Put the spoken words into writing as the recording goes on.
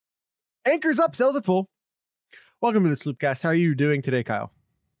Anchors up, sails at full. Welcome to the Sloopcast. How are you doing today, Kyle?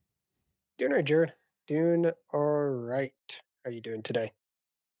 Doing all right, Jared. Doing all right. How are you doing today?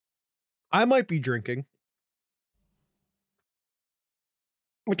 I might be drinking.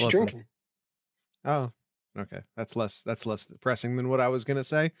 What you drinking? Oh, okay. That's less depressing than what I was gonna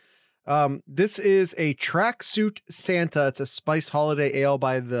say. This is a Tracksuit Santa. It's a spiced holiday ale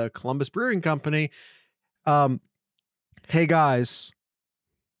by the Columbus Brewing Company. Hey guys,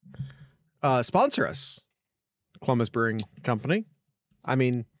 sponsor us, Columbus Brewing Company. I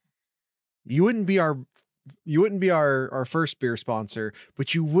mean, you wouldn't be our first beer sponsor,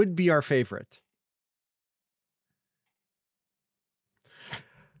 but you would be our favorite.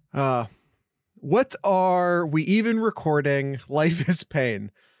 What are we even recording? Life is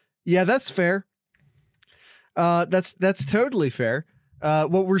pain. Yeah, that's fair. That's totally fair.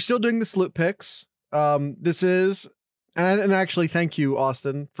 Well, we're still doing the Sloopicks. This is, and actually, thank you,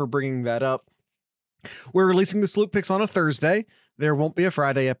 Austin, for bringing that up. We're releasing the Sloopicks on a Thursday. There won't be a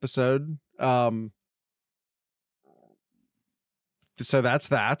Friday episode. So that's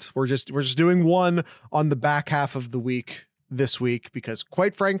that. We're just doing one on the back half of the week this week because,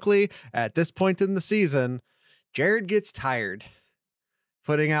 quite frankly, at this point in the season, Jared gets tired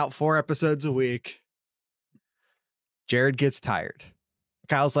putting out 4 episodes a week. Jared gets tired.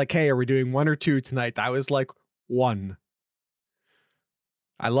 Kyle's like, hey, are we doing 1 or 2 tonight? I was like, 1.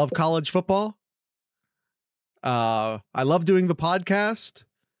 I love college football. I love doing the podcast,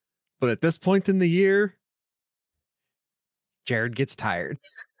 but at this point in the year, Jared gets tired.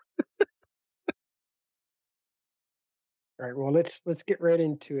 All right. Well, let's get right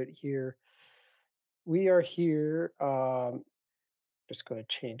into it here. We are here. Just going to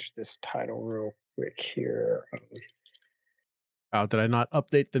change this title real quick here. Oh, did I not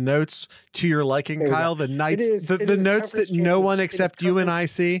update the notes to your liking, Kyle? The notes that no one except you and I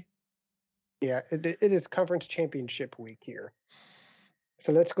see. Yeah, it is conference championship week here.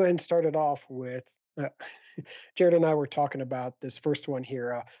 So let's go ahead and start it off with Jared and I were talking about this first one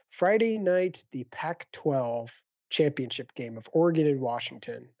here. Friday night, the Pac-12 championship game of Oregon and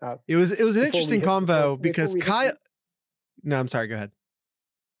Washington. It was an interesting convo because Kyle. No, I'm sorry. Go ahead.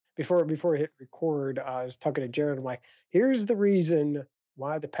 Before I hit record, I was talking to Jared. I'm like, here's the reason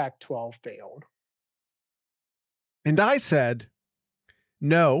why the Pac-12 failed. And I said,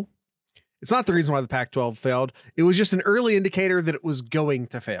 no, it's not the reason why the Pac-12 failed. It was just an early indicator that it was going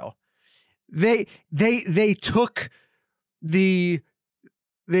to fail. They took the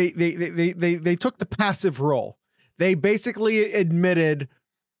passive role. They basically admitted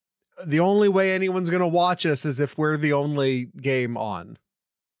the only way anyone's going to watch us is if we're the only game on.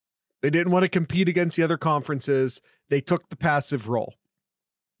 They didn't want to compete against the other conferences. They took the passive role.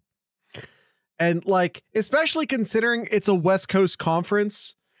 And like, especially considering it's a West Coast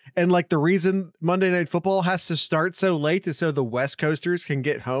conference and like the reason Monday Night Football has to start so late is so the West Coasters can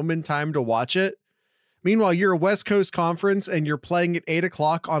get home in time to watch it. Meanwhile, you're a West Coast conference and you're playing at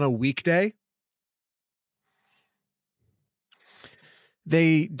 8:00 on a weekday.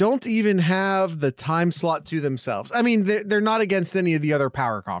 They don't even have the time slot to themselves. I mean, they're not against any of the other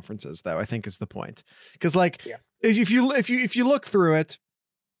power conferences, though, I think is the point. Because like, if you look through it,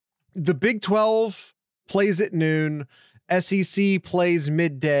 the Big 12 plays at noon, SEC plays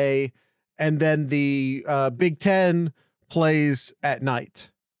midday, and then the Big 10 plays at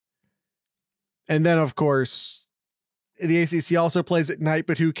night. And then, of course, the ACC also plays at night,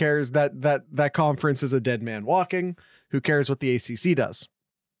 but who cares? That conference is a dead man walking. Who cares what the ACC does?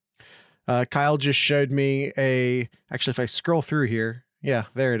 Kyle just showed me actually, if I scroll through here, yeah,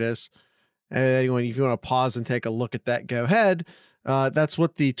 there it is. Anyone, if you want to pause and take a look at that, go ahead. That's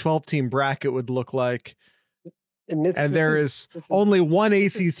what the 12-team bracket would look like. And there is only one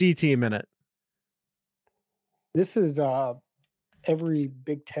ACC team in it. This is every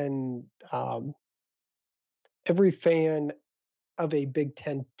Big Ten, every fan of a Big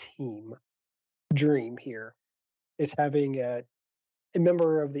Ten team dream here is having a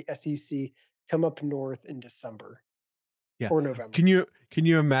member of the SEC come up north in December or November. Can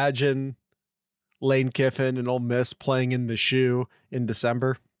you imagine Lane Kiffin and Ole Miss playing in the shoe in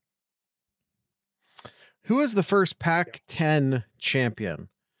December? Who is the first Pac-10 champion?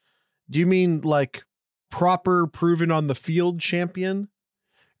 Do you mean like proper proven on the field champion?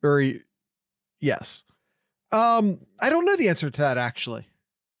 Or yes. I don't know the answer to that, actually.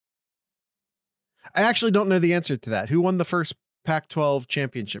 I actually don't know the answer to that. Who won the first Pac-12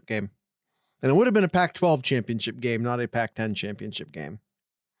 championship game? And it would have been a Pac-12 championship game, not a Pac-10 championship game.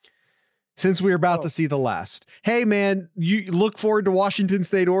 Since we're about to see the last. Hey, man, you look forward to Washington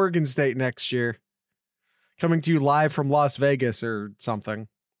State, Oregon State next year. Coming to you live from Las Vegas or something.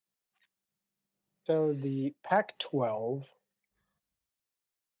 So the Pac-12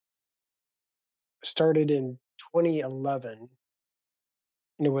 started in 2011,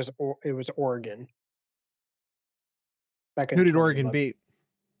 and it was Oregon back Who in did Oregon 2011. beat?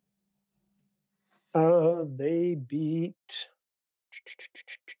 They beat.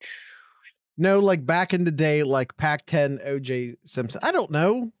 No, like back in the day, like Pac-10 OJ Simpson. I don't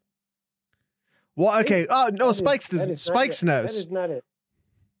know. Well, okay. Oh no, Spikes Spikes knows. That is not it.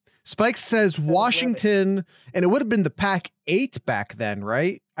 Spikes says Washington, and it would have been the Pac-8 back then,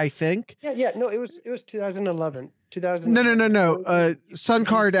 right? I think. Yeah. No, it was 2011. No.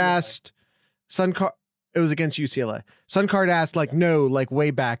 Suncard asked. Suncard. It was against UCLA. Suncard asked, like, no, like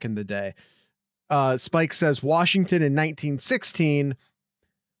way back in the day. Spike says Washington in 1916,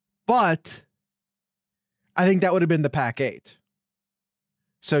 but I think that would have been the Pac-8.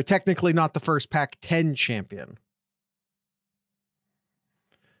 So technically not the first Pac-10 champion.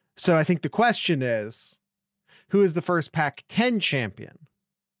 So I think the question is, who is the first Pac-10 champion?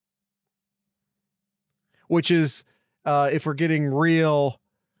 Which is, if we're getting real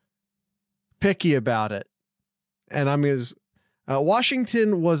picky about it, and I'm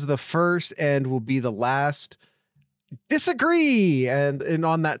Washington was the first and will be the last. Disagree. And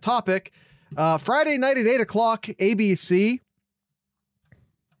on that topic, Friday night at 8:00, ABC.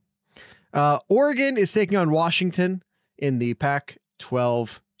 Oregon is taking on Washington in the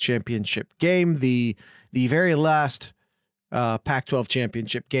Pac-12 championship game, the very last Pac-12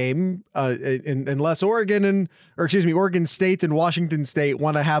 championship game, unless Oregon State and Washington State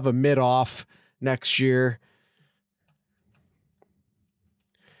want to have a mid-off next year.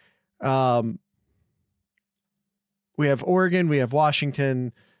 We have Oregon, we have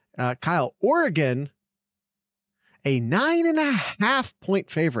Washington. Kyle, Oregon, a 9.5 point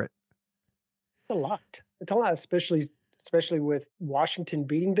favorite. It's a lot, especially with Washington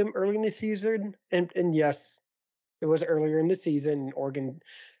beating them early in the season. And yes, it was earlier in the season. Oregon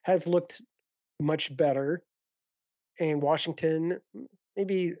has looked much better, and Washington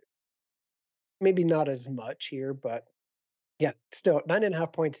maybe not as much here, but yeah, still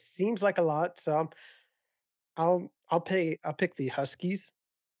 9.5 points seems like a lot. So I'll pick the Huskies.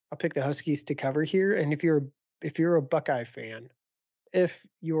 I'll pick the Huskies to cover here. And if you're a Buckeye fan,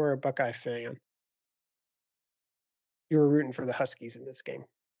 you're rooting for the Huskies in this game.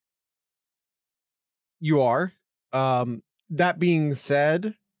 You are. That being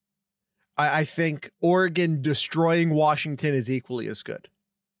said, I think Oregon destroying Washington is equally as good.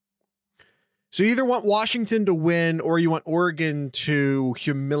 So you either want Washington to win or you want Oregon to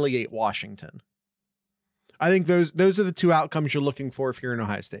humiliate Washington. I think those are the two outcomes you're looking for if you're an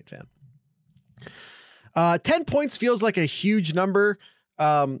Ohio State fan. 10 points feels like a huge number,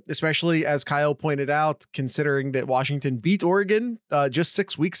 especially as Kyle pointed out, considering that Washington beat Oregon just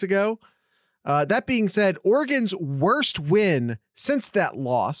 6 weeks ago. That being said, Oregon's worst win since that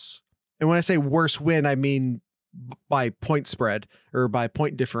loss, and when I say worst win, I mean by point spread or by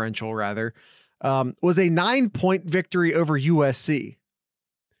point differential rather, was a 9-point victory over USC.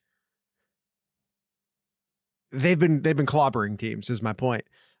 They've been clobbering teams, is my point.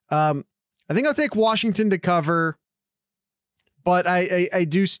 I think I'll take Washington to cover, but I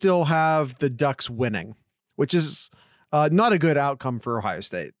do still have the Ducks winning, which is not a good outcome for Ohio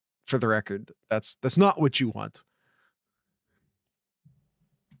State. For the record, that's not what you want.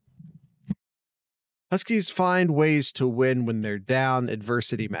 Huskies find ways to win when they're down.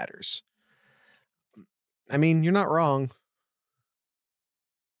 Adversity matters. I mean, you're not wrong.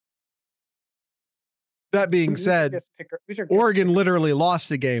 That being said, Oregon literally lost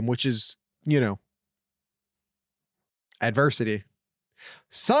the game, which is, adversity.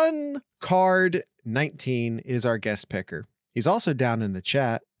 Sun Card 19 is our guest picker. He's also down in the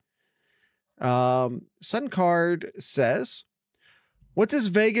chat. Sun Card says, what does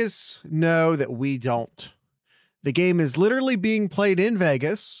Vegas know that we don't? The game is literally being played in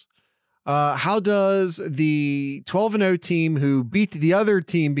Vegas. How does the 12-0 team who beat the other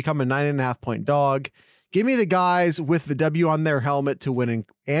team become a 9.5 point dog? Give me the guys with the W on their helmet to win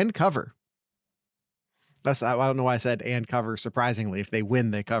and cover. I don't know why I said and cover. Surprisingly, if they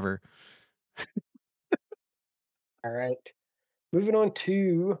win, they cover. All right. Moving on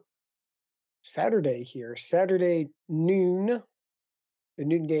to Saturday here. Saturday noon. The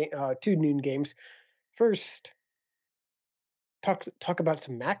noon game, 2 noon games. First, talk about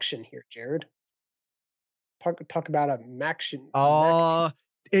some action here, Jared. Talk about a action.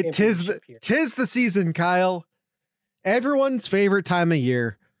 Tis the season, Kyle. Everyone's favorite time of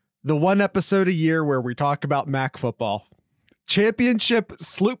year. The one episode a year where we talk about MAC football. Championship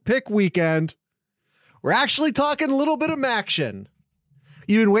Sloop Pick weekend. We're actually talking a little bit of action.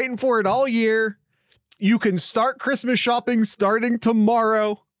 You've been waiting for it all year. You can start Christmas shopping starting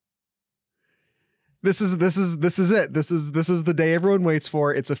tomorrow. This is it. This is the day everyone waits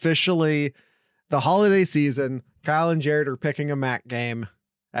for. It's officially the holiday season. Kyle and Jared are picking a MAC game,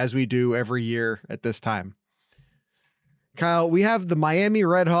 as we do every year at this time. Kyle, we have the Miami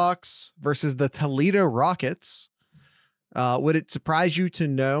Redhawks versus the Toledo Rockets. Would it surprise you to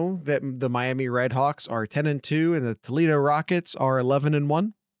know that the Miami Redhawks are 10-2 and the Toledo Rockets are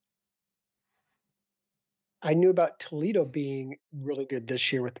 11-1? I knew about Toledo being really good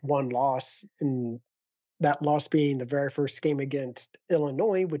this year with one loss, and that loss being the very first game against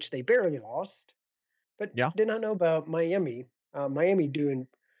Illinois, which they barely lost. But Yeah. did not know about Miami. Miami doing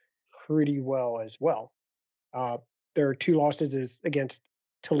pretty well as well. Their 2 losses is against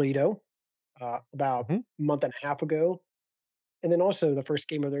Toledo about a month and a half ago. And then also the first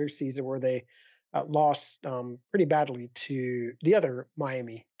game of their season where they lost pretty badly to the other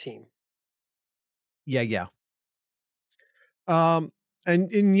Miami team. Yeah. And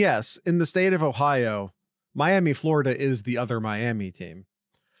yes, in the state of Ohio, Miami, Florida is the other Miami team.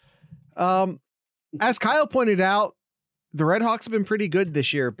 As Kyle pointed out, the Redhawks have been pretty good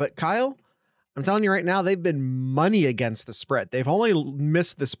this year, but Kyle, I'm telling you right now, they've been money against the spread. They've only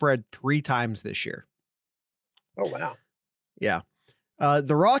missed the spread 3 times this year. Oh, wow. Yeah.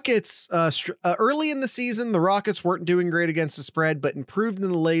 The Rockets, early in the season, the Rockets weren't doing great against the spread, but improved in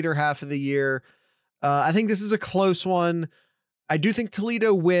the later half of the year. I think this is a close one. I do think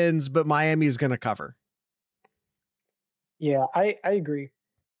Toledo wins, but Miami is going to cover. Yeah, I agree.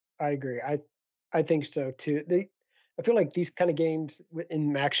 I think so too. I feel like these kind of games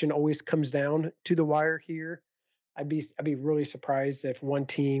in action always comes down to the wire here. I'd be really surprised if one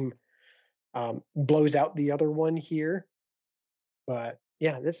team blows out the other one here. But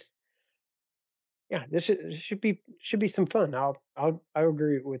yeah, this should be some fun. I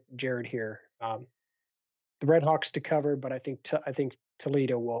agree with Jared here. The Redhawks to cover, but I think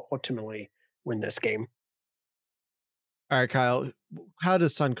Toledo will ultimately win this game. All right, Kyle, how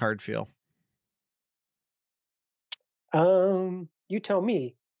does Sun Card feel? You tell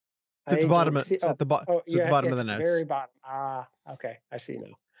me. It's at the bottom. It's at the bottom of the notes. Very bottom. Okay, I see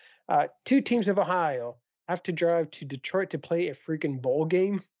now. 2 teams of Ohio have to drive to Detroit to play a freaking bowl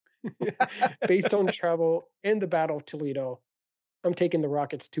game based on travel and the Battle of Toledo. I'm taking the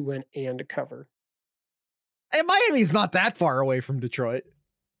Rockets to win and cover. And Miami's not that far away from Detroit.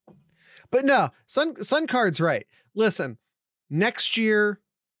 But no, Sun Card's right. Listen, next year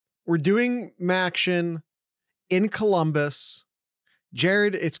we're doing Maction in Columbus.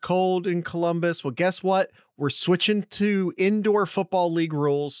 Jared, it's cold in Columbus. Well, guess what? We're switching to indoor football league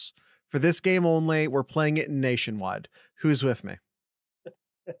rules for this game only. We're playing it nationwide. Who's with me?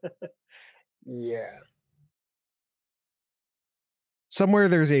 Yeah. Somewhere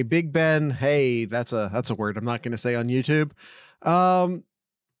there's a Big Ben. Hey, that's a word I'm not going to say on YouTube. All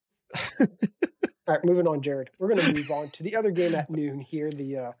right, moving on, Jared. We're going to move on to the other game at noon here.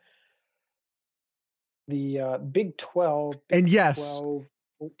 The Big 12. And yes, 12,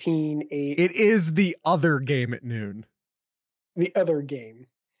 14, 8. it is the other game at noon. The other game.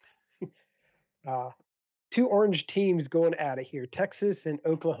 2 orange teams going at it here. Texas and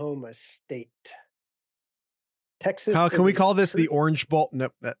Oklahoma State. Texas. How can we call this the Orange Bowl?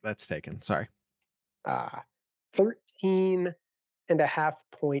 Nope, that's taken. Sorry. 13.5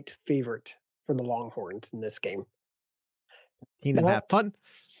 point favorite for the Longhorns in this game. 13.5 fun.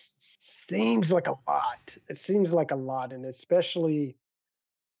 Seems like a lot. It seems like a lot, and especially,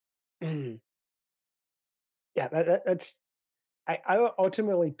 yeah, that's. I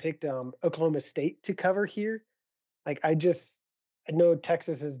ultimately picked Oklahoma State to cover here. Like I know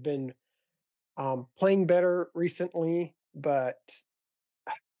Texas has been playing better recently, but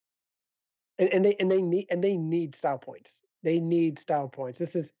and they need style points. They need style points.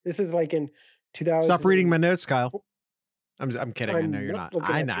 This is like in 2000. Stop reading my notes, Kyle. I'm kidding. I know you're not.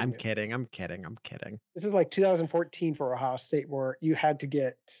 I know. I'm kidding. This is like 2014 for Ohio State, where you had to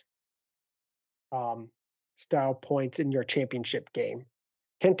get style points in your championship game.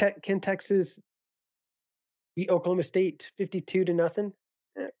 Can Texas beat Oklahoma State 52-0?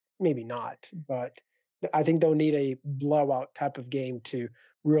 Maybe not, but I think they'll need a blowout type of game to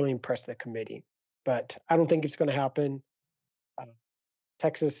really impress the committee. But I don't think it's going to happen.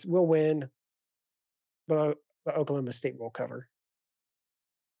 Texas will win, but Oklahoma State will cover.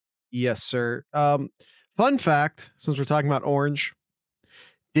 Yes, sir. Fun fact, since we're talking about orange,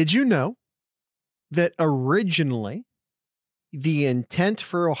 did you know that originally the intent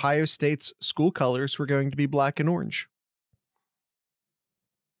for Ohio State's school colors were going to be black and orange?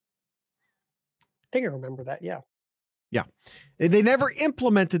 I think I remember that. Yeah. Yeah. They never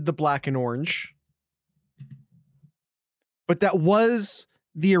implemented the black and orange but that was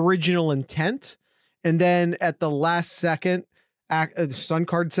the original intent. And then at the last second, Sun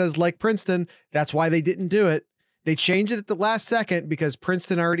Card says, like Princeton, that's why they didn't do it. They changed it at the last second because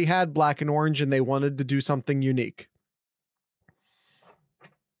Princeton already had black and orange and they wanted to do something unique.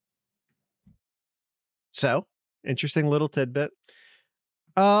 So, interesting little tidbit.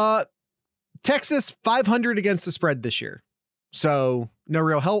 Texas 500 against the spread this year. So, no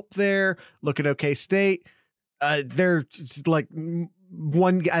real help there. Look at OK State. They're like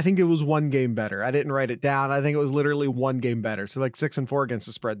I think it was one game better. I didn't write it down. I think it was literally one game better. So like 6-4 against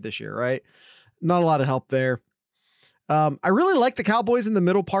the spread this year, right? Not a lot of help there. I really like the Cowboys in the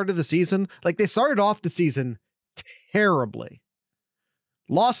middle part of the season. Like they started off the season terribly.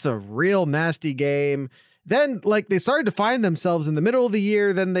 Lost a real nasty game. Then like they started to find themselves in the middle of the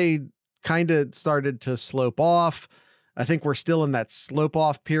year. Then they kind of started to slope off. I think we're still in that slope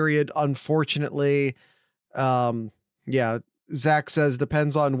off period, unfortunately. Yeah. Zach says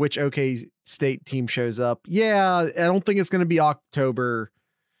depends on which OK State team shows up. Yeah. I don't think it's going to be October.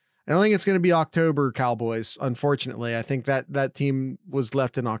 I don't think it's going to be October Cowboys. Unfortunately, I think that team was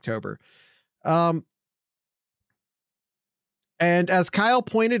left in October. And as Kyle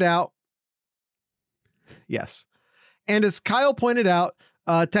pointed out, yes. And as Kyle pointed out,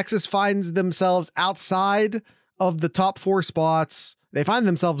 Texas finds themselves outside of the top 4 spots. They find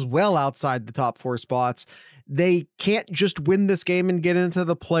themselves well outside the top 4 spots. They can't just win this game and get into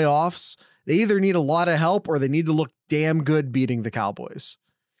the playoffs. They either need a lot of help or they need to look damn good beating the Cowboys.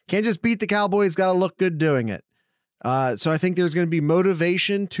 Can't just beat the Cowboys, got to look good doing it. So I think there's going to be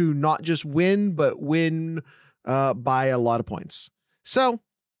motivation to not just win, but win by a lot of points. So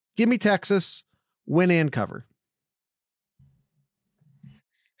give me Texas, win and cover.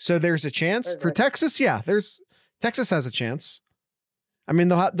 So there's a chance for Texas. Yeah, Texas has a chance. I mean,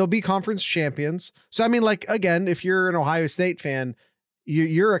 they'll be conference champions. So, I mean, like, again, if you're an Ohio State fan,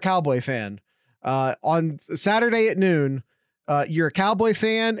 you're a Cowboy fan. On Saturday at noon, you're a Cowboy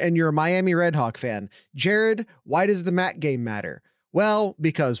fan and you're a Miami Redhawk fan. Jared, why does the MAC game matter? Well,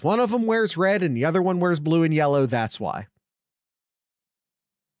 because one of them wears red and the other one wears blue and yellow. That's why.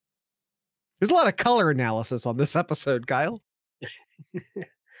 There's a lot of color analysis on this episode, Kyle.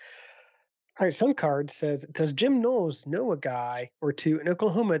 All right, some card says, does Jim Knowles know a guy or two in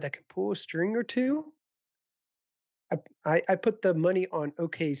Oklahoma that can pull a string or two? I put the money on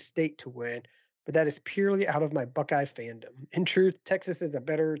OK State to win, but that is purely out of my Buckeye fandom. In truth, Texas is a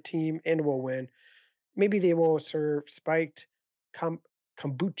better team and will win. Maybe they will serve spiked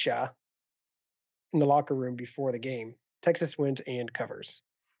kombucha in the locker room before the game. Texas wins and covers.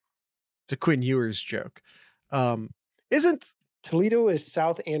 It's a Quinn Ewers joke. Isn't Toledo is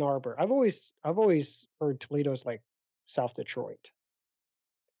South Ann Arbor. I've always heard Toledo's like South Detroit.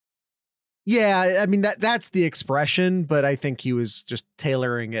 Yeah, I mean that's the expression, but I think he was just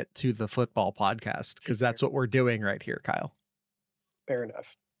tailoring it to the football podcast because that's what we're doing right here, Kyle. Fair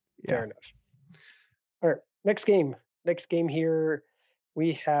enough. Yeah. Fair enough. All right, next game. Next game here,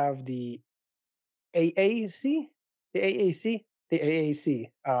 we have the AAC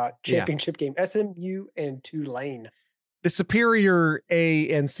championship game. SMU and Tulane. The superior A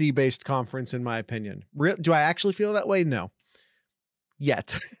and C based conference, in my opinion. Do I actually feel that way? No.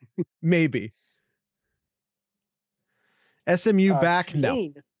 Yet. Maybe. SMU back?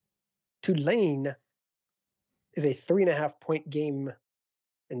 Tulane, no. Tulane is a 3.5-point game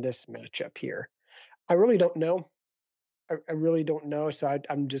in this matchup here. I really don't know. I really don't know. So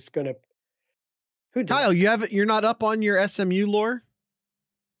I'm just going to. Kyle, you're not up on your SMU lore?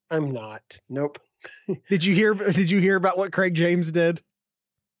 I'm not. Nope. Did you hear about what Craig James did?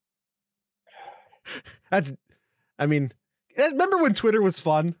 Remember when Twitter was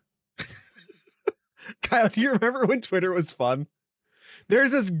fun? Kyle, do you remember when Twitter was fun?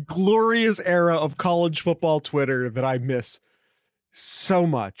 There's this glorious era of college football Twitter that I miss so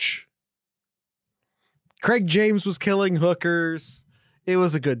much. Craig James was killing hookers. It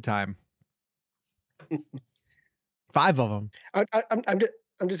was a good time. 5 of them.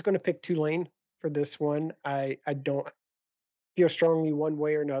 I'm just going to pick Tulane for this one. I don't feel strongly one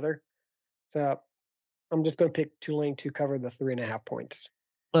way or another. So I'm just going to pick Tulane to cover the 3.5 points.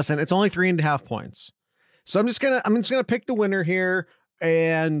 Listen, it's only 3.5 points. So I'm just gonna pick the winner here.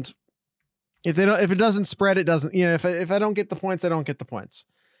 And if it doesn't spread, it doesn't, if I don't get the points, I don't get the points.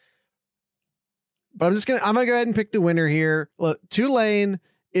 But I'm gonna go ahead and pick the winner here. Look, Tulane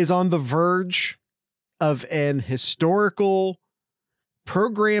is on the verge of an historical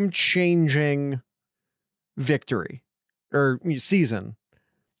program changing victory or season.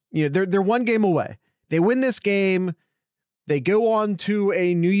 They're one game away. They win this game. They go on to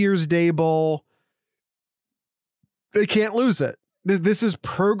a New Year's Day bowl. They can't lose it. This is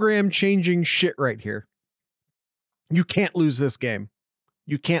program changing shit right here. You can't lose this game.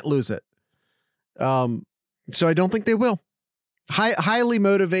 You can't lose it. So I don't think they will. Highly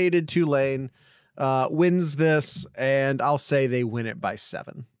motivated Tulane wins this, and I'll say they win it by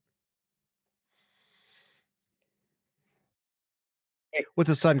 7. What's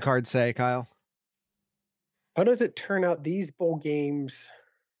the Sun card say, Kyle? How does it turn out these bowl games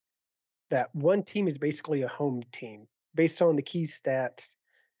that one team is basically a home team? Based on the key stats,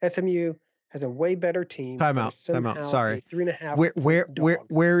 SMU has a way better team. Time out. Sorry. 3.5.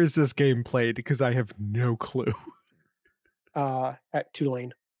 Where is this game played? Because I have no clue. At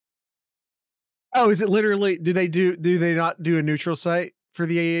Tulane. Oh, is it literally? Do they not do a neutral site for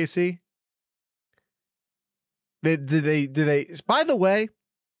the AAC? Do they? By the way,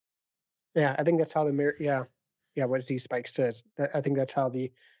 yeah, I think that's how what Z Spike says. I think that's how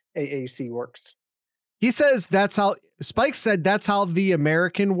the AAC works. He says that's how Spike said that's how the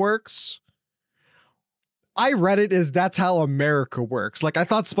American works. I read it as that's how America works. Like, I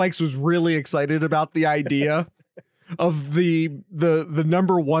thought Spikes was really excited about the idea of the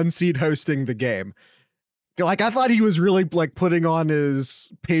number 1 seed hosting the game. Like, I thought he was really like putting on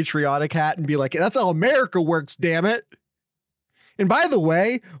his patriotic hat and be like, that's how America works, damn it. And by the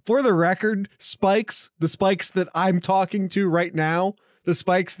way, for the record, the Spikes that I'm talking to right now, the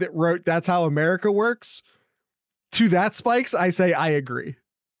Spikes that wrote that's how America works, to that Spikes, I say I agree.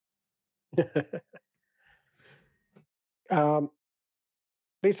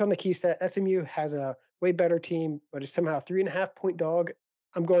 Based on the key stat, SMU has a way better team, but it's somehow 3.5 point dog.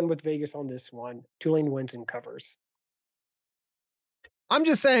 I'm going with Vegas on this one. Tulane wins and covers. I'm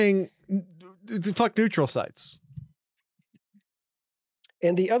just saying, fuck neutral sites.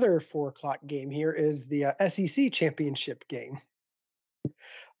 And the other 4:00 game here is the SEC championship game.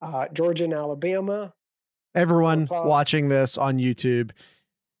 Georgia and Alabama. Everyone watching this on YouTube,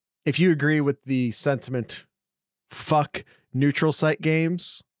 if you agree with the sentiment, fuck neutral site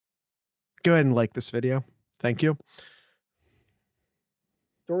games, go ahead and like this video. Thank you.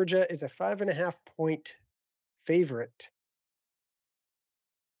 Georgia is a 5.5 point favorite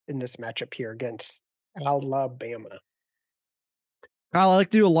in this matchup here against Alabama. I like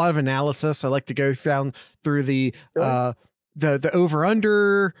to do a lot of analysis. I like to go down through the over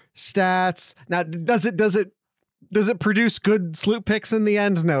under stats. Now, does it produce good sloop picks in the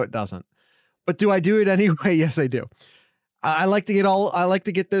end? No, it doesn't. But do I do it anyway? Yes, I do. I like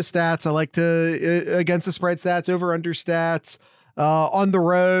to get those stats. I like to against the spread stats, over under stats, on the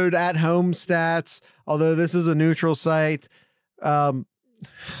road, at home stats. Although this is a neutral site, neutral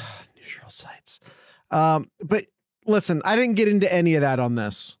sites. But listen, I didn't get into any of that on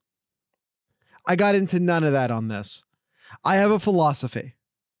this. I got into none of that on this. I have a philosophy.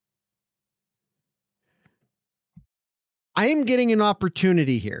 I am getting an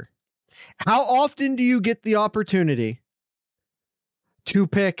opportunity here. How often do you get the opportunity to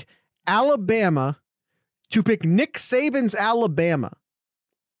pick Alabama, to pick Nick Saban's Alabama,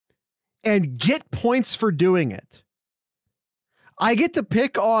 and get points for doing it? I get to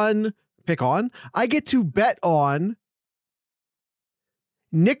I get to bet on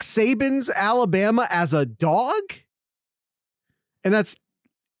Nick Saban's Alabama as a dog? And that's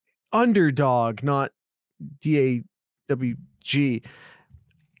underdog, not DAWG.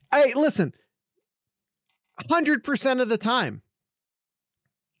 Hey, listen, 100% of the time,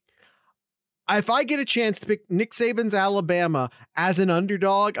 if I get a chance to pick Nick Saban's Alabama as an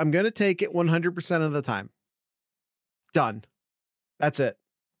underdog, I'm going to take it 100% of the time. Done. That's it.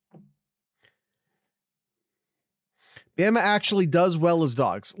 Bama actually does well as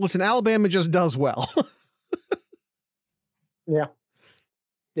dogs. Listen, Alabama just does well. Yeah,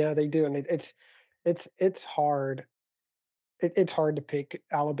 they do, and it's hard. It's hard to pick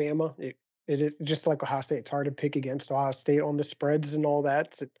Alabama. It is just like Ohio State. It's hard to pick against Ohio State on the spreads and all that.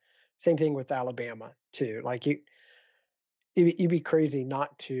 It's same thing with Alabama too. Like you'd be crazy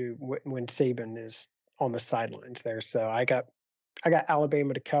not to when Saban is on the sidelines there. So I got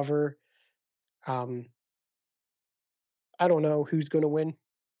Alabama to cover. I don't know who's going to win.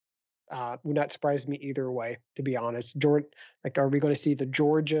 Would not surprise me either way, to be honest. Are we going to see the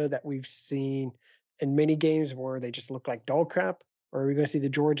Georgia that we've seen in many games where they just look like dog crap, or are we going to see the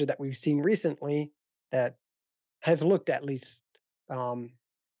Georgia that we've seen recently that has looked at least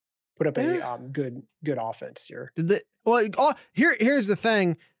put up a good offense here? Here's the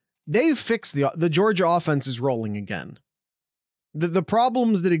thing: they've fixed the Georgia offense is rolling again. The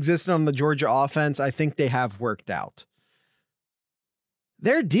problems that existed on the Georgia offense, I think they have worked out.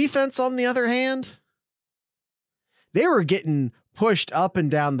 Their defense, on the other hand, they were getting pushed up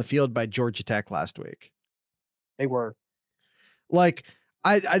and down the field by Georgia Tech last week. They were. Like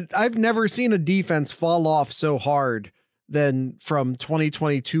I've never seen a defense fall off so hard than from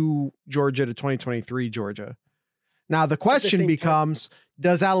 2022 Georgia to 2023 Georgia. Now the question becomes,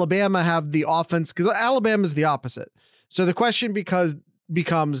 does Alabama have the offense? Because Alabama is the opposite. So the question becomes,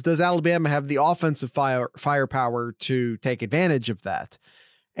 does Alabama have the offensive firepower to take advantage of that?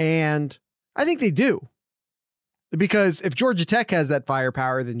 And I think they do. Because if Georgia Tech has that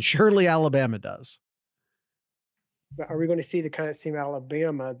firepower, then surely Alabama does. But are we going to see the kind of same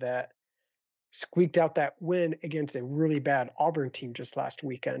Alabama that squeaked out that win against a really bad Auburn team just last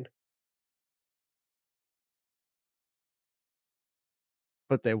weekend?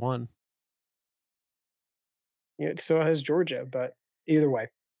 But they won. Yeah, so has Georgia, but either way.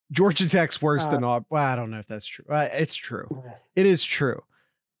 Georgia Tech's worse than Auburn. Well, I don't know if that's true. It's true. It is true.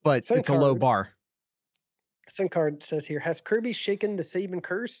 But it's a low bar. Suncard says here, has Kirby shaken the Saban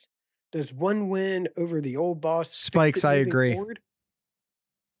curse? Does one win over the old boss? Spikes, I agree. Forward?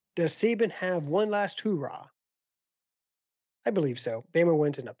 Does Saban have one last hoorah? I believe so. Bama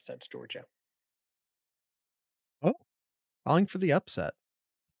wins and upsets Georgia. Oh, calling for the upset.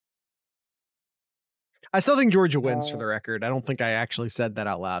 I still think Georgia wins, for the record. I don't think I actually said that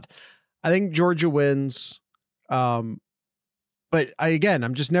out loud. I think Georgia wins. But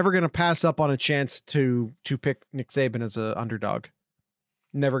I'm just never going to pass up on a chance to pick Nick Saban as an underdog.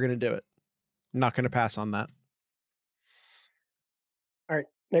 Never going to do it. Not going to pass on that. All right.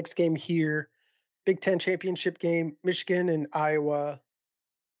 Next game here. Big Ten championship game, Michigan and Iowa.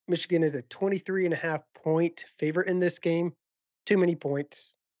 Michigan is a 23.5 point favorite in this game. Too many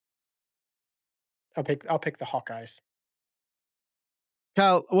points. I'll pick the Hawkeyes.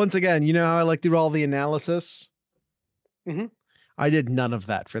 Kyle, once again, you know how I like to do all the analysis? Mm-hmm. I did none of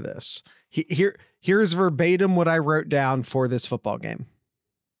that for this. Here's verbatim what I wrote down for this football game.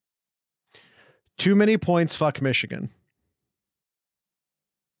 Too many points, fuck Michigan.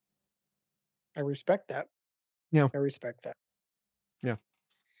 I respect that. Yeah. I respect that. Yeah.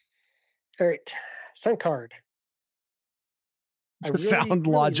 All right. Sun card. Sound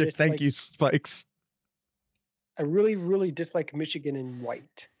logic. Thank you, Spikes. I really dislike Michigan in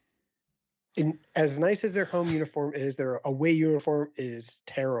white. And as nice as their home uniform is, their away uniform is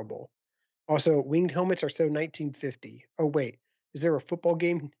terrible. Also, winged helmets are so 1950. Oh, wait. Is there a football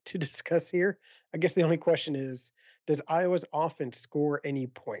game to discuss here? I guess the only question is, does Iowa's offense score any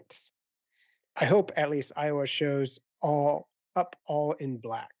points? I hope at least Iowa shows all in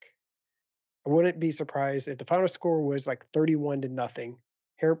black. I wouldn't be surprised if the final score was like 31-0.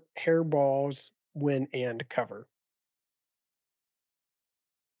 Hairballs win and cover.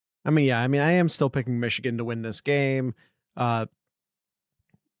 I I am still picking Michigan to win this game.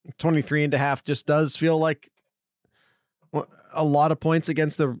 23.5 just does feel like a lot of points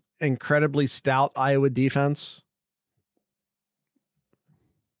against the incredibly stout Iowa defense.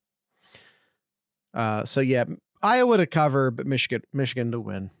 So yeah, Iowa to cover, but Michigan to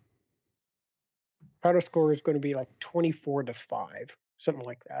win. Final score is going to be like 24-5, something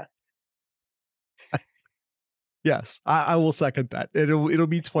like that. Yes, I will second that. It'll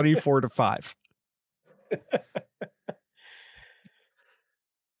be 24-5.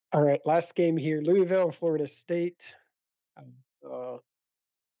 All right, last game here: Louisville and Florida State,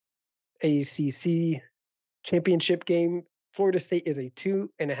 ACC championship game. Florida State is a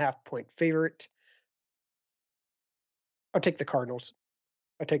 2.5 point favorite. I'll take the Cardinals.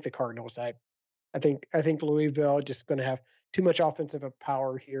 I think Louisville just going to have too much offensive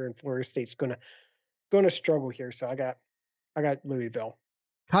power here, and Florida State's going to struggle here. So I got Louisville.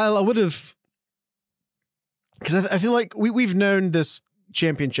 Kyle, I would have, because I feel like we've known this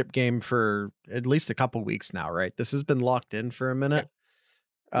championship game for at least a couple weeks now, right? This has been locked in for a minute.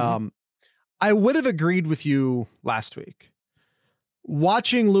 Yeah. I would have agreed with you last week.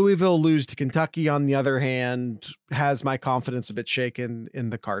 Watching Louisville lose to Kentucky, on the other hand, has my confidence a bit shaken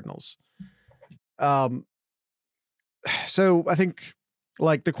in the Cardinals. So I think,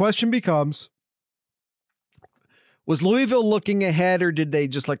 like, the question becomes, was Louisville looking ahead, or did they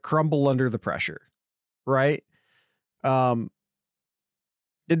just like crumble under the pressure? Right? Did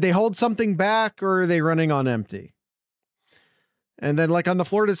they hold something back, or are they running on empty? And then, like, on the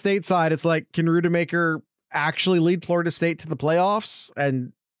Florida State side, it's like, can Rudemaker actually lead Florida State to the playoffs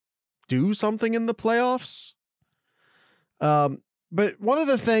and do something in the playoffs? But one of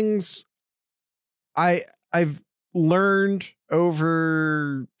the things I've learned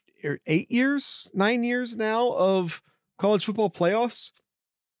over 9 years now of college football playoffs,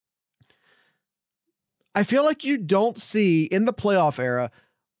 I feel like you don't see in the playoff era,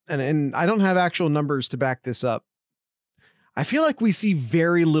 and I don't have actual numbers to back this up, I feel like we see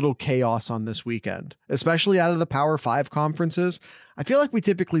very little chaos on this weekend, especially out of the Power 5 conferences. I feel like we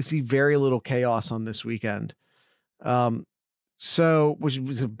typically see very little chaos on this weekend. So, which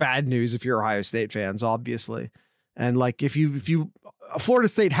was bad news if you're Ohio State fans, obviously. And like, if Florida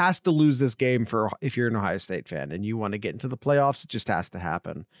State has to lose this game if you're an Ohio State fan and you want to get into the playoffs, it just has to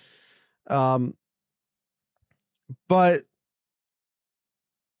happen. But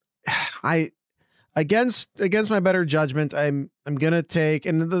against my better judgment, I'm gonna take,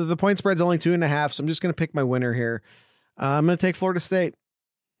 and the point spread's only 2.5, so I'm just gonna pick my winner here. I'm gonna take Florida State.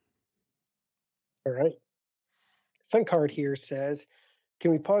 All right. Some card here says,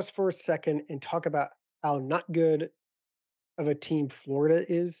 can we pause for a second and talk about how not good of a team Florida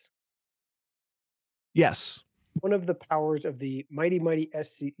is? Yes. One of the powers of the mighty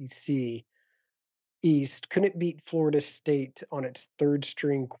SEC East couldn't beat Florida State on its third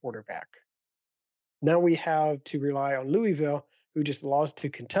string quarterback. Now we have to rely on Louisville, who just lost to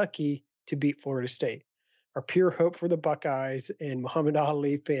Kentucky, to beat Florida State. Our pure hope for the Buckeyes and Muhammad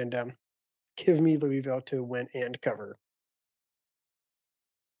Ali fandom. Give me Louisville to win and cover.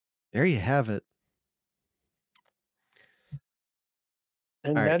 There you have it.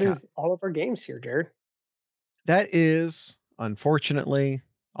 And that is all of our games here, Jared. That is, unfortunately,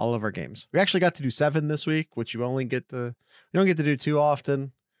 all of our games. We actually got to do 7 this week, which you don't get to do too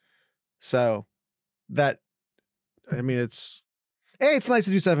often. So that, I mean, it's nice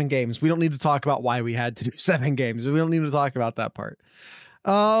to do 7 games. We don't need to talk about why we had to do 7 games. We don't need to talk about that part.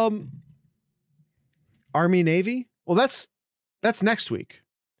 Army Navy. Well, that's next week.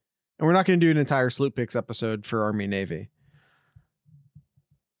 And we're not going to do an entire Sloopicks episode for Army Navy.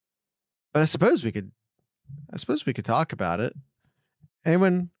 But I suppose we could talk about it.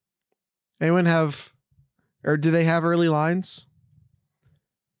 Anyone have, or do they have early lines?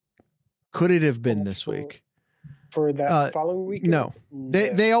 Could it have been this week? For that following week? No.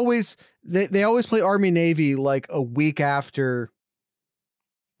 They always play Army Navy like a week after.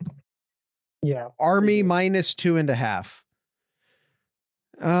 Yeah. Army minus 2.5.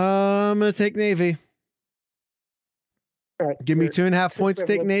 I'm going to take Navy. All right. Give me 2.5 points.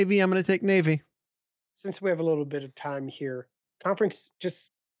 Take Navy. I'm going to take Navy. Since we have a little bit of time here, conference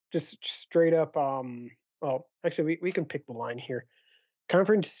just straight up. Well, actually, we can pick the line here.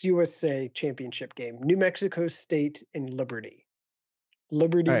 Conference USA championship game: New Mexico State and Liberty.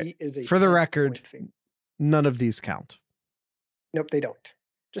 Liberty is a, for the record, none of these count. Nope, they don't.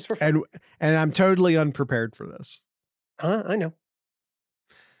 Just for fun. And I'm totally unprepared for this. I know.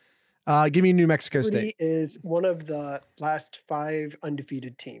 Give me New Mexico Liberty State. Is one of the last 5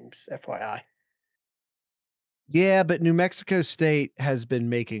 undefeated teams, FYI. Yeah, but New Mexico State has been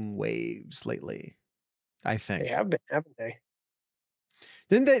making waves lately, I think. They have been, haven't they?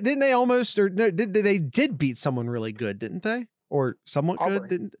 Didn't they almost, or no, they did beat someone really good, didn't they? Or somewhat Auburn. good,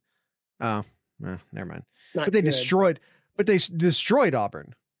 didn't? Oh, never mind. Not but they good, destroyed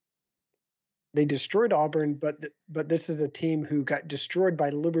Auburn. They destroyed Auburn, but this is a team who got destroyed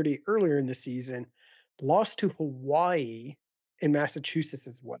by Liberty earlier in the season, lost to Hawaii and Massachusetts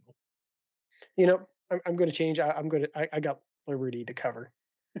as well. You know, I'm going to change. I got Liberty to cover.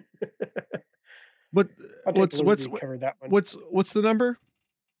 What's cover that one. What's the number?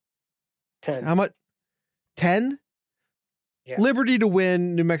 10. How much? 10? Yeah. Liberty to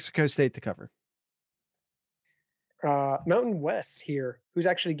win, New Mexico State to cover. Mountain West here, who's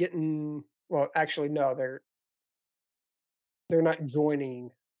actually getting, well, actually, no, they're not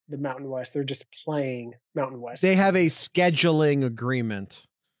joining the Mountain West. They're just playing Mountain West. They have a scheduling agreement.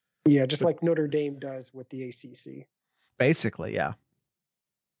 Yeah, just like Notre Dame does with the ACC. Basically, yeah.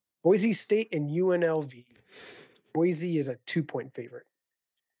 Boise State and UNLV. Boise is a 2-point favorite.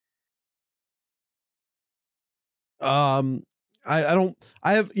 I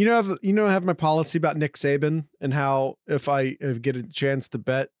have my policy about Nick Saban and how if I get a chance to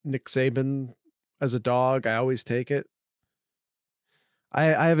bet Nick Saban as a dog, I always take it. I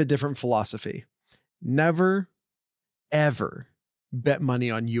have a different philosophy. Never, ever bet money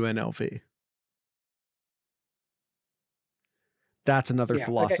on UNLV. That's another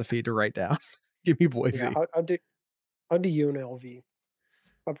philosophy to write down. Give me Boise. Yeah, I'll do UNLV.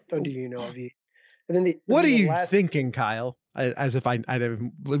 I'll do UNLV. And then what are you thinking, Kyle? As if I'd have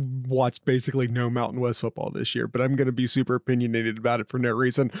watched basically no Mountain West football this year, but I'm going to be super opinionated about it for no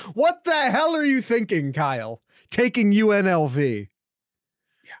reason. What the hell are you thinking, Kyle? Taking UNLV.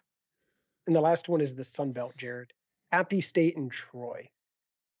 Yeah. And the last one is the Sun Belt, Jared. Appy State and Troy.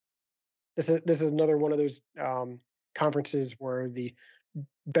 This is another one of those conferences where the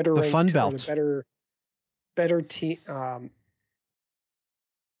better the Fun Belt, the better team.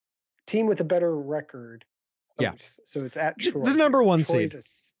 Team with a better record Yeah. So it's at Troy. The number one seed.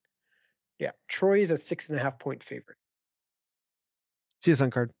 Troy's a 6.5 point favorite.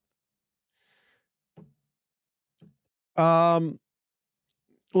 CSN card.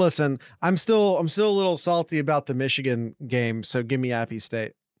 Listen, I'm still a little salty about the Michigan game, so give me Appy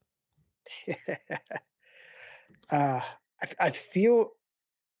State. I feel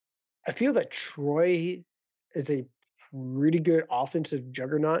that Troy is a pretty good offensive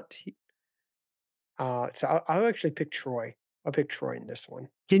juggernaut. So I'll actually pick Troy. I'll pick Troy in this one.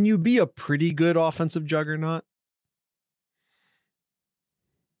 Can you be a pretty good offensive juggernaut?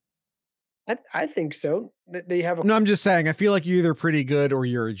 I think so. They have No, I'm just saying, I feel like you're either pretty good or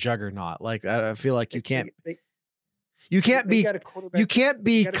you're a juggernaut. Like, I feel like you can't be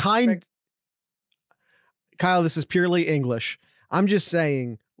kind. Kyle, this is purely English. I'm just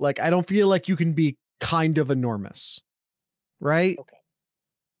saying, like, I don't feel like you can be kind of enormous. Right? Okay.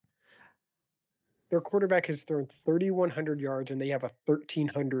 Their quarterback has thrown 3,100 yards and they have a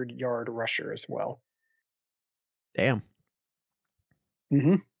 1,300 yard rusher as well. Damn.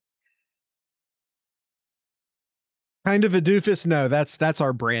 Mm-hmm. Kind of a doofus? No, that's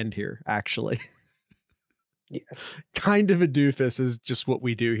our brand here, actually. Yes. Kind of a doofus is just what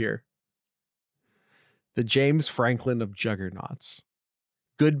we do here. The James Franklin of juggernauts.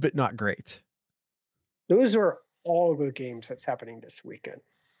 Good, but not great. Those are all the games that's happening this weekend.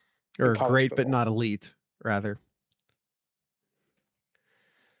 Or great, but not elite, rather.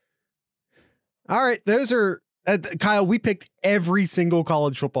 All right, those are... Kyle, we picked every single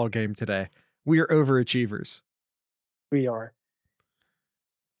college football game today. We are overachievers. We are.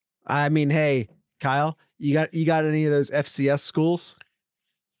 I mean, hey, Kyle, you got any of those FCS schools?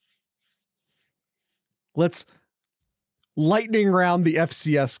 Let's lightning round the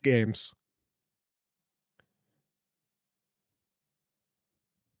FCS games.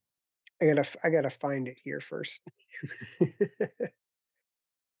 I gotta find it here first.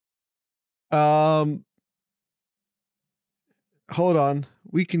 Hold on.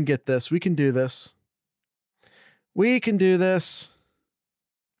 We can get this. We can do this. We can do this.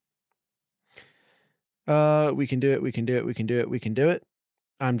 We can do it. We can do it. We can do it. We can do it.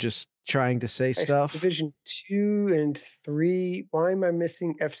 I'm just trying to say stuff. Division 2 and 3. Why am I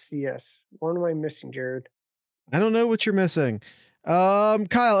missing FCS? What am I missing, Jared? I don't know what you're missing.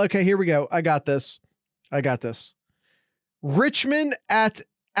 Kyle, okay, here we go. I got this. Richmond at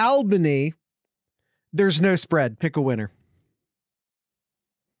Albany. There's no spread. Pick a winner.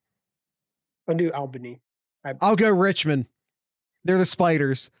 I'll do Albany. I'll go Richmond. They're the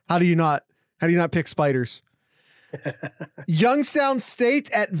Spiders. How do you not pick Spiders? Youngstown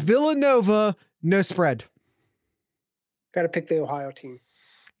State at Villanova. No spread. Got to pick the Ohio team.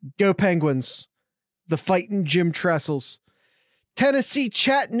 Go Penguins. The fighting Jim Trestles. Tennessee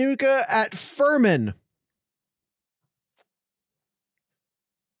Chattanooga at Furman.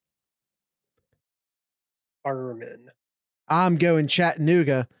 Furman. I'm going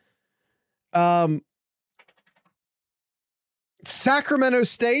Chattanooga. Sacramento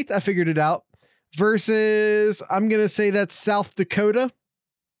State, I figured it out, versus, I'm going to say that's South Dakota.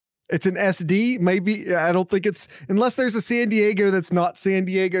 It's an SD. Maybe, I don't think it's, unless there's a San Diego that's not San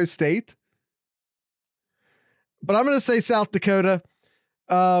Diego State. But I'm going to say South Dakota.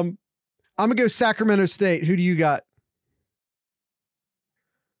 I'm going to go Sacramento State. Who do you got?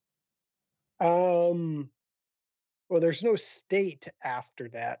 Well, there's no state after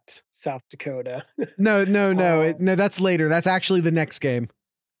that. South Dakota. No, that's later. That's actually the next game.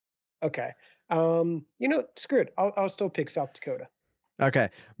 Okay. Screw it. I'll still pick South Dakota. Okay.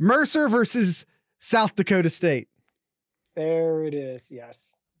 Mercer versus South Dakota State. There it is.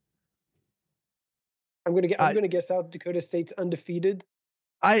 Yes. I'm gonna guess South Dakota State's undefeated.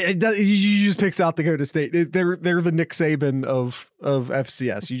 You just pick South Dakota State. They're the Nick Saban of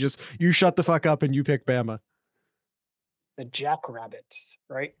FCS. You shut the fuck up and you pick Bama. The Jackrabbits,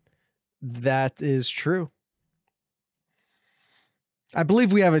 right? That is true. I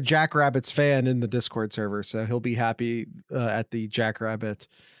believe we have a Jackrabbits fan in the Discord server, so he'll be happy at the Jackrabbit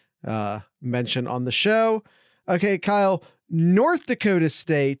mention on the show. Okay, Kyle, North Dakota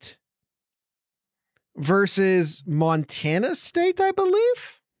State versus Montana State, I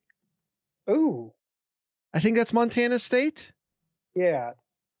believe. Oh, I think that's Montana State. Yeah.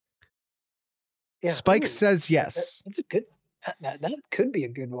 Spike says yes. That's a good. That could be a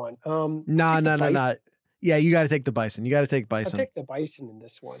good one. No. Yeah, you got to take the Bison. You got to take Bison. I'll take the Bison in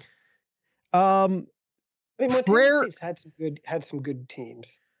this one. Montana State's had some good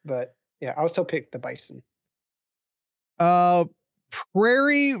teams, but yeah, I'll still pick the Bison.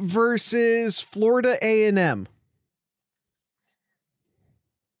 Prairie versus Florida A&M.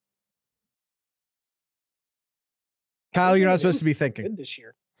 Kyle, you're not supposed to be thinking. Good this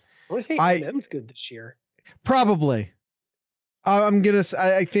year. I want to say A&M's good this year. Probably.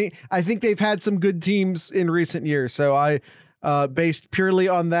 I think they've had some good teams in recent years. So based purely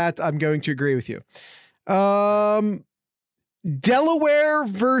on that, I'm going to agree with you. Delaware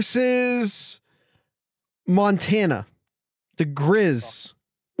versus Montana. The Grizz.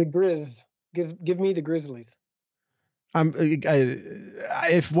 The Grizz. Give me the Grizzlies.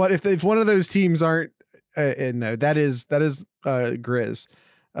 If one of those teams aren't, no, that is Grizz.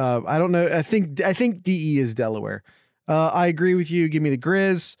 I don't know. I think DE is Delaware. I agree with you. Give me the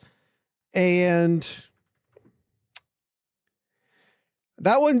Grizz. And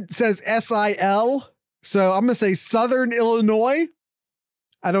that one says SIL. So I'm going to say Southern Illinois.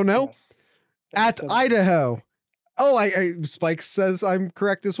 I don't know. Yes. At Idaho. Oh, Spikes says I'm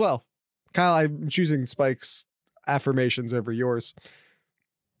correct as well. Kyle, I'm choosing Spike's affirmations over yours.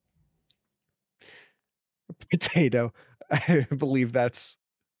 Potato. I believe that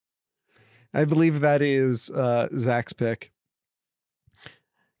is Zach's pick.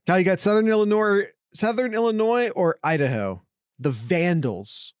 Kyle, you got Southern Illinois or Idaho? The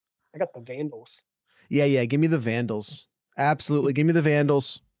Vandals. I got the Vandals. Yeah. Give me the Vandals. Absolutely. Give me the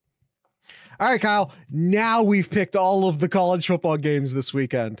Vandals. All right, Kyle. Now we've picked all of the college football games this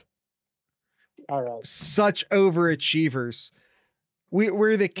weekend. All right. Such overachievers.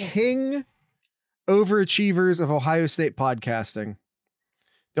 We're the king overachievers of Ohio State podcasting.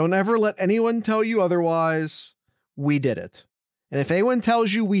 Don't ever let anyone tell you otherwise. We did it. And if anyone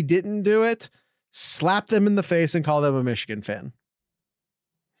tells you we didn't do it, slap them in the face and call them a Michigan fan.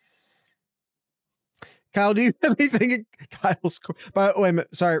 Kyle, do you have anything? Kyle's. Wait a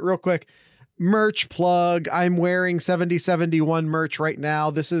minute. Sorry, real quick. Merch plug. I'm wearing 7071 merch right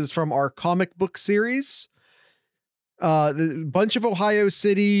now. This is from our comic book series. The bunch of Ohio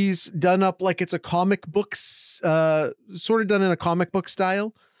cities done up like it's a comic books, sort of done in a comic book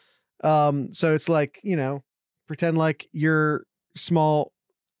style. So it's like, pretend like you're small.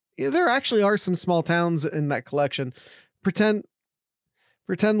 There actually are some small towns in that collection. Pretend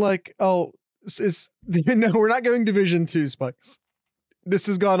like, oh, no, we're not going Division 2, Spikes. This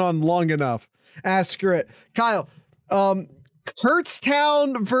has gone on long enough. Screw it. Kyle,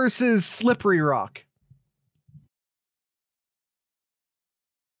 Kurtztown versus Slippery Rock.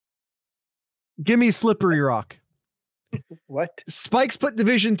 Give me Slippery Rock. What? Spikes put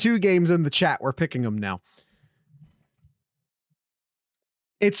Division 2 games in the chat. We're picking them now.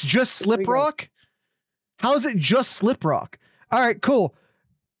 It's just Slip Rock? How is it just Slip Rock? All right, cool.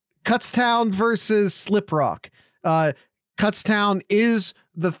 Kutztown versus Slip Rock. Kutztown is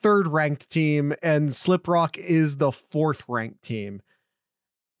the 3rd ranked team and Slip Rock is the 4th ranked team.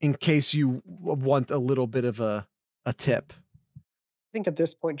 In case you want a little bit of a tip. I think at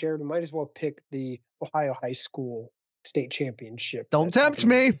this point, Jared, we might as well pick the Ohio High School state championship. Don't tempt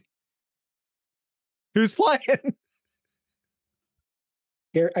me. Who's playing?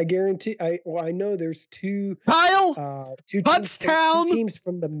 I guarantee. I know there's two. Kyle. Two teams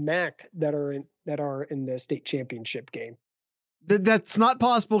from the MAC that are in the state championship game. That's not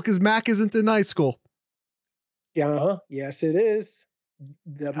possible because MAC isn't in high school. Yeah. Yes, it is.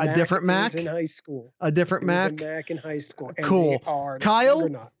 A different MAC in high school. A different MAC. MAC in high school. And cool. They are Kyle.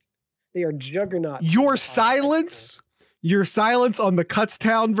 Juggernauts. They are juggernauts. Your silence on the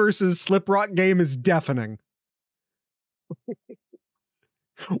Kutztown versus Slip Rock game is deafening.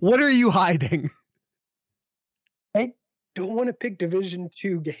 What are you hiding? I don't want to pick Division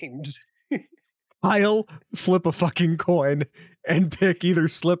 2 games. I'll flip a fucking coin and pick either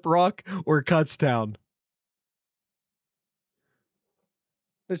Slip Rock or Kutztown.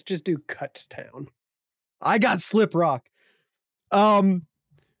 Let's just do Kutztown. I got Slip Rock.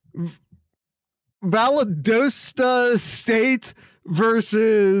 Valdosta State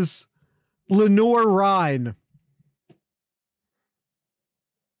versus Lenoir-Rhyne.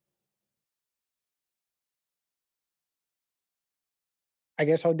 I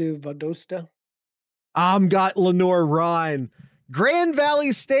guess I'll do Valdosta. Got Lenoir-Rhyne. Grand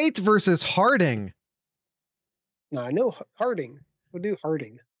Valley State versus Harding. No, I know Harding. We'll do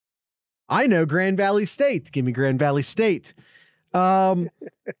Harding. I know Grand Valley State. Give me Grand Valley State. I'm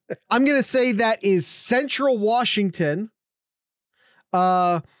going to say that is Central Washington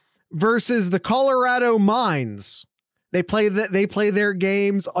versus the Colorado Mines. They play their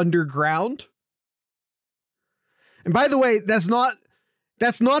games underground. And by the way, that's not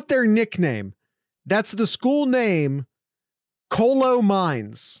their nickname. That's the school name, Colo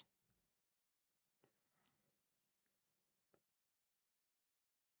Mines.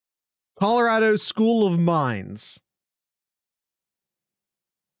 Colorado School of Mines.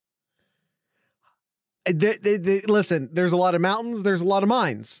 Listen, there's a lot of mountains. There's a lot of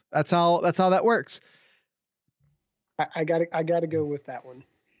mines. That's how that works. I gotta go with that one.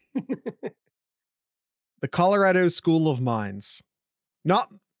 The Colorado School of Mines.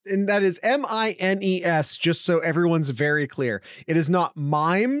 And that is MINES, just so everyone's very clear. It is not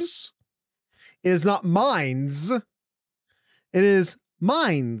mimes. It is not mines. It is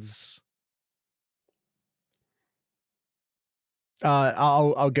mines.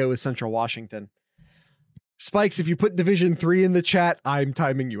 I'll go with Central Washington. Spikes, if you put Division 3 in the chat, I'm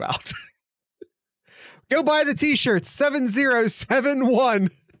timing you out. Go buy the t-shirts.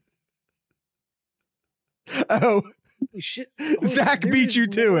 7071. Oh. Holy shit. Zach beat you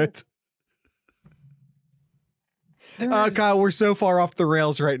to it. Kyle, we're so far off the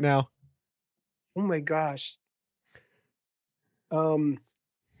rails right now. Oh my gosh. Well,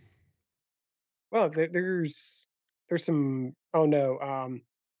 there's some. Oh no.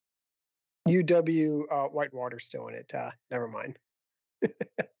 UW Whitewater still in it. Never mind.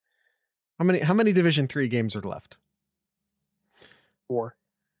 How many Division 3 games are left? 4.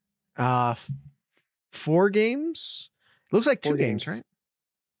 4 games? It looks like 2 games, right?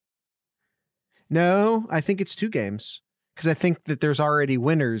 No, I think it's 2 games because I think that there's already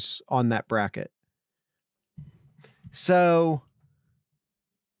winners on that bracket. So,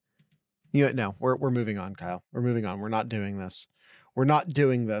 no, we're moving on, Kyle. We're moving on. We're not doing this. We're not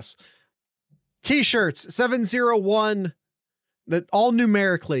doing this. T-shirts 701. That all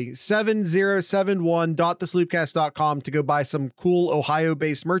numerically 7071.thesloopcast.com to go buy some cool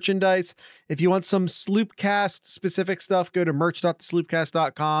Ohio-based merchandise. If you want some Sloopcast specific stuff, go to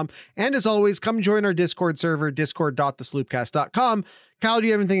merch.thesloopcast.com. And as always, come join our Discord server, discord.thesloopcast.com. Kyle, do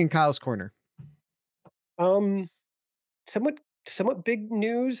you have anything in Kyle's corner? Somewhat big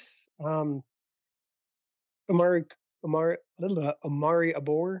news. Amari Abor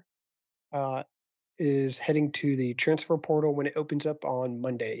is heading to the transfer portal when it opens up on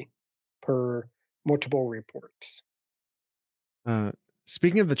Monday, per multiple reports.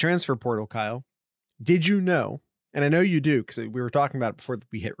 Speaking of the transfer portal, Kyle, did you know, and I know you do because we were talking about it before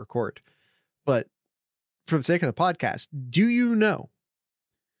we hit record, but for the sake of the podcast, do you know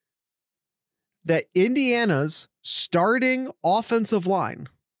that Indiana's starting offensive line,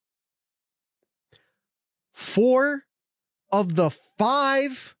 4 of the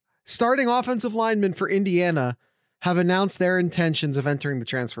 5 starting offensive linemen for Indiana have announced their intentions of entering the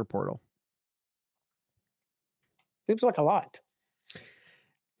transfer portal? Seems like a lot.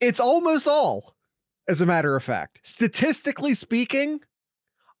 It's almost all, as a matter of fact. Statistically speaking,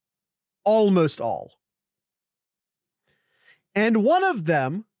 almost all. And one of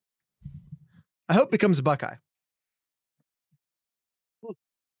them, I hope, becomes a Buckeye.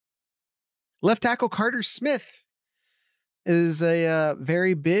 Left tackle Carter Smith is a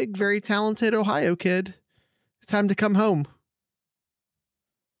very big, very talented Ohio kid. It's time to come home.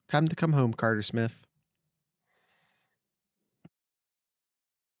 Time to come home, Carter Smith.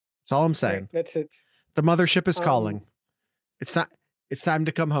 That's all I'm saying. Right, that's it. The mothership is calling. It's time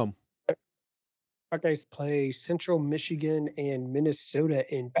to come home. Buckeyes play Central Michigan and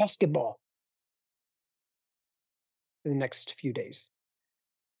Minnesota in basketball in the next few days.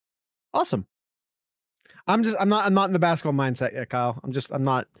 Awesome. I'm not in the basketball mindset yet, Kyle. I'm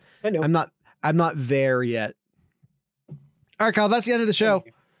not there yet. All right, Kyle, that's the end of the show.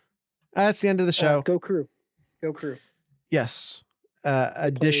 That's the end of the show. Go Crew. Go Crew. Yes.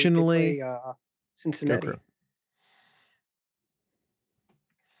 Additionally, they play, Cincinnati. Go Crew.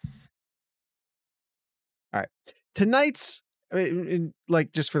 All right. Tonight's,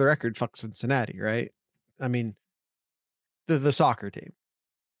 like, just for the record, fuck Cincinnati, right? I mean, the soccer team.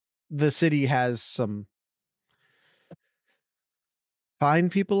 The city has some fine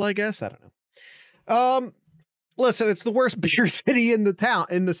people, I guess. I don't know. Listen, it's the worst beer city in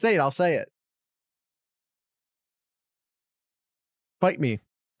the state. I'll say it. Fight me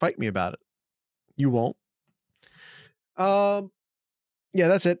about it. You won't. Yeah,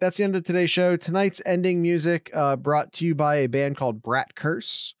 that's it. That's the end of today's show. Tonight's ending music, brought to you by a band called Brat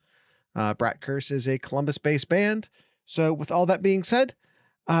Curse. Brat Curse is a Columbus-based band. So with all that being said,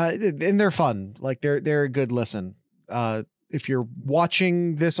 and they're fun. Like they're a good listen. If you're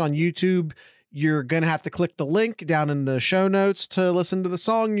watching this on YouTube, you're going to have to click the link down in the show notes to listen to the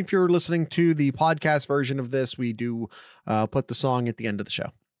song. If you're listening to the podcast version of this, we do put the song at the end of the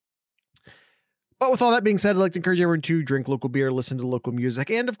show. But with all that being said, I'd like to encourage everyone to drink local beer, listen to local music,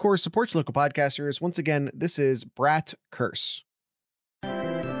 and of course, support your local podcasters. Once again, this is Brat Curse.